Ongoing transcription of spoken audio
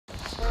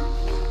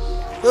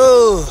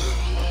Oh,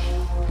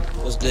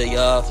 what's good,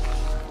 y'all?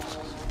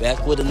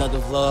 Back with another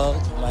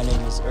vlog. My name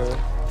is Earl.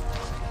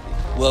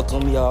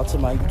 Welcome, y'all, to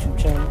my YouTube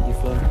channel. You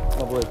feel me?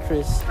 My boy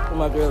Chris. Where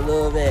my girl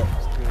Love at?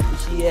 Where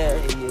she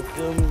at? You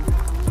feel me?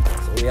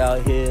 So we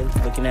out here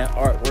looking at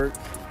artwork,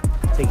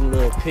 taking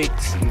little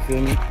pics. You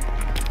feel me?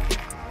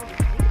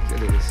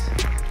 Look at this.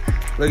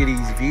 Look at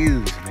these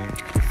views, man.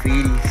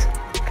 Graffitis.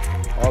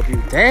 All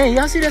beautiful. Dang,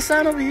 y'all see that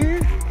sign over here?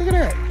 Look at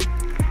that.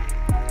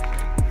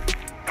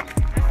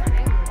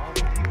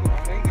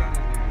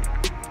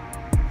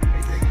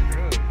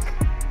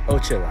 Oh,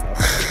 chill out.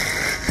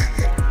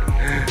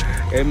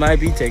 It might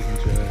be taking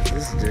drugs.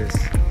 This is just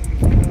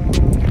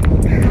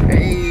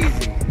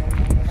crazy.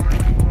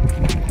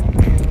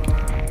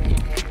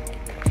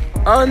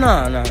 Oh,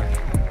 no.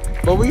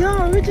 But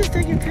we're just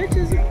taking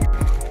pictures.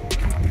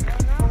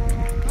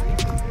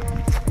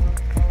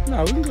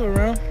 No, we can go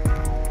around.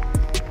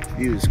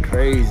 View is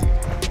crazy.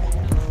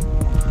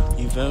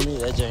 You feel me?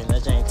 That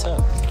ain't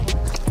tough.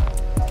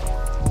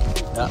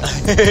 Nah.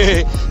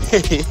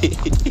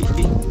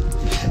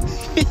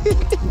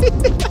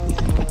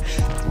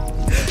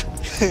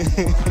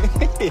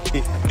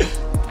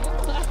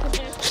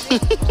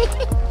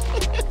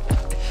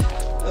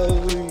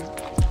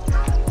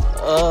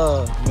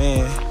 Oh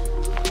man,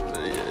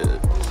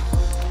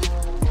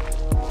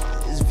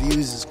 this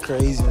views is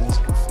crazy on this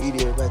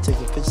graffiti. Everybody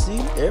taking pictures. See,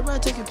 everybody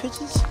taking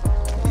pictures.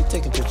 You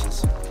taking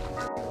pictures?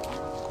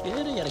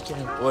 Yeah, they got a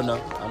camera. Or no,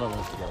 I don't know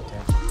if they got a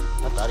camera.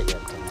 I thought he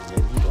got a camera.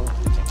 Maybe he don't have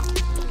a camera.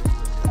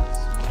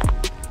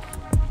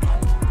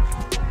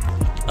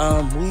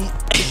 We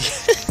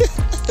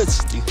that's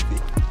stupid.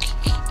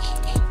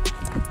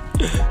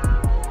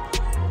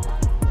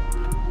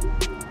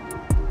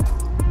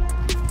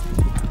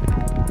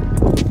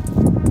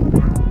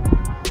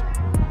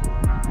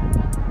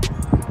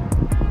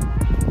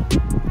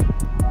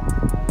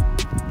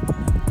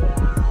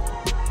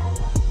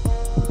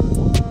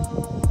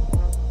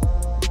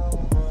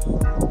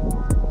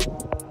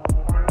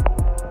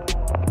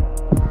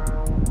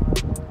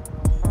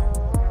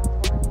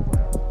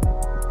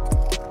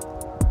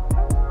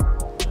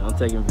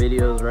 Taking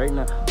videos right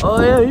now.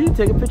 Oh yeah, you can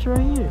take a picture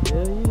right here.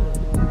 Hell yeah.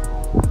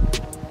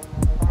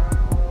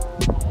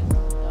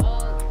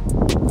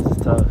 This is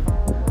tough.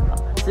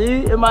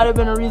 See, it might have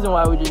been a reason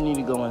why we didn't need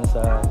to go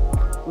inside.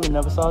 We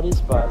never saw these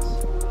spots.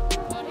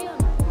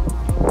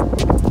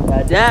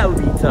 Now that would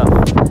be tough.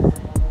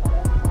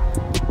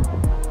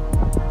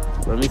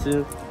 Let me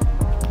see.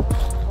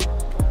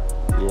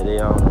 Yeah, they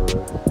on the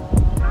road.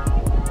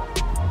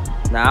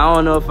 Now I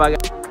don't know if I got.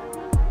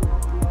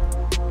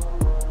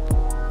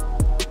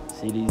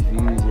 See these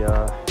views,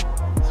 y'all.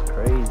 It's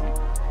crazy. I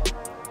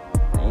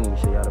ain't even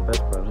show y'all the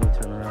best part. Let me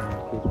turn around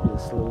and get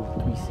this slow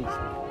 360.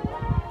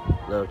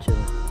 Love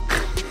chilling.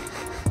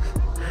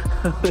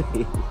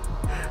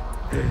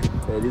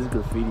 Hey, this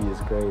graffiti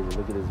is crazy.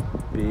 Look at this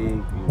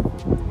big, beautiful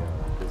view, y'all.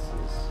 This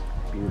is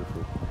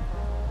beautiful.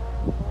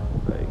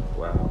 Like,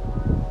 wow.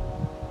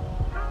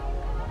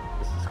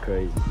 This is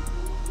crazy.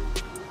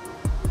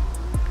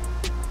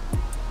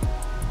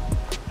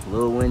 It's a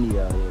little windy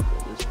out here,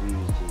 but this view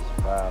is just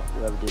wow.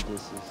 Whoever did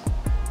this is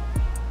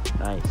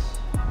nice.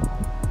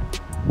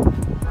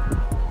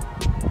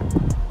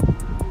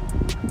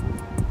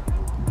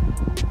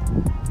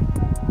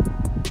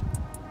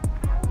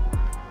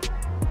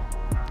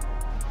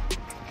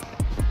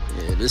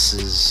 Yeah, this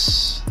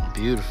is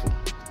beautiful.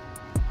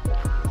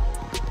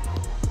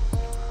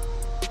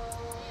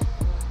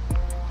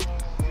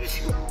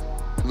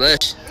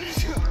 Bless.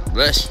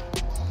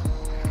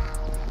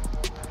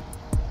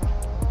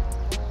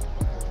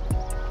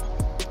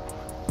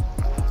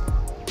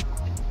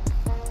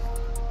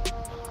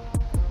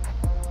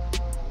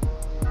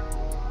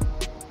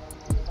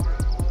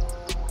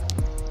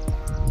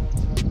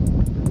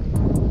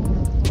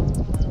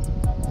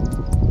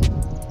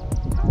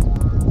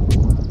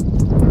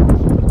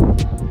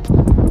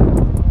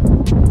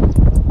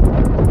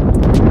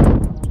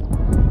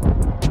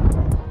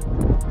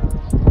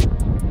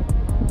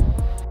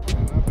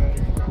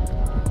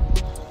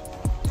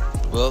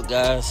 Well,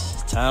 guys,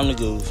 it's time to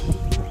go.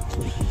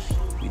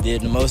 We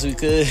did the most we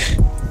could.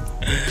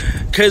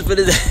 Chris put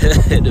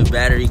the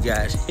battery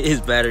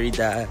his battery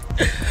died.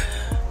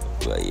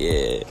 But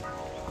yeah,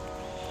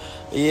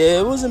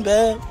 it wasn't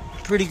bad.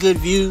 Pretty good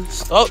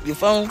views. Oh, your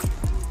phone.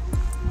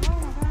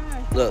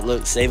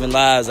 Look, saving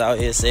lives out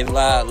here. Saving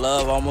lives.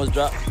 Love almost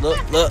dropped. Look.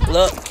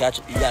 Catch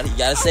it. You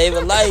gotta save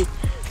a life.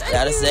 You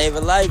gotta save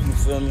a life. You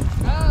feel me?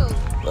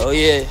 Oh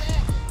yeah.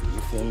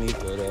 You feel me?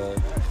 But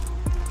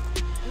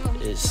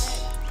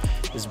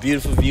it's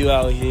beautiful view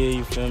out here.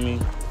 You feel me?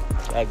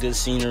 Got good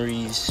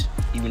sceneries.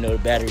 Even though the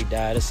battery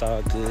died, it's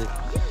all good.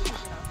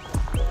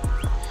 You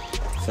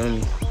feel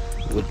me?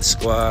 With the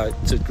squad,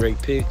 took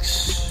great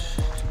pics.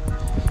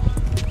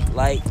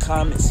 Like,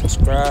 comment,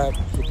 subscribe,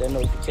 hit that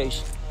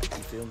notification.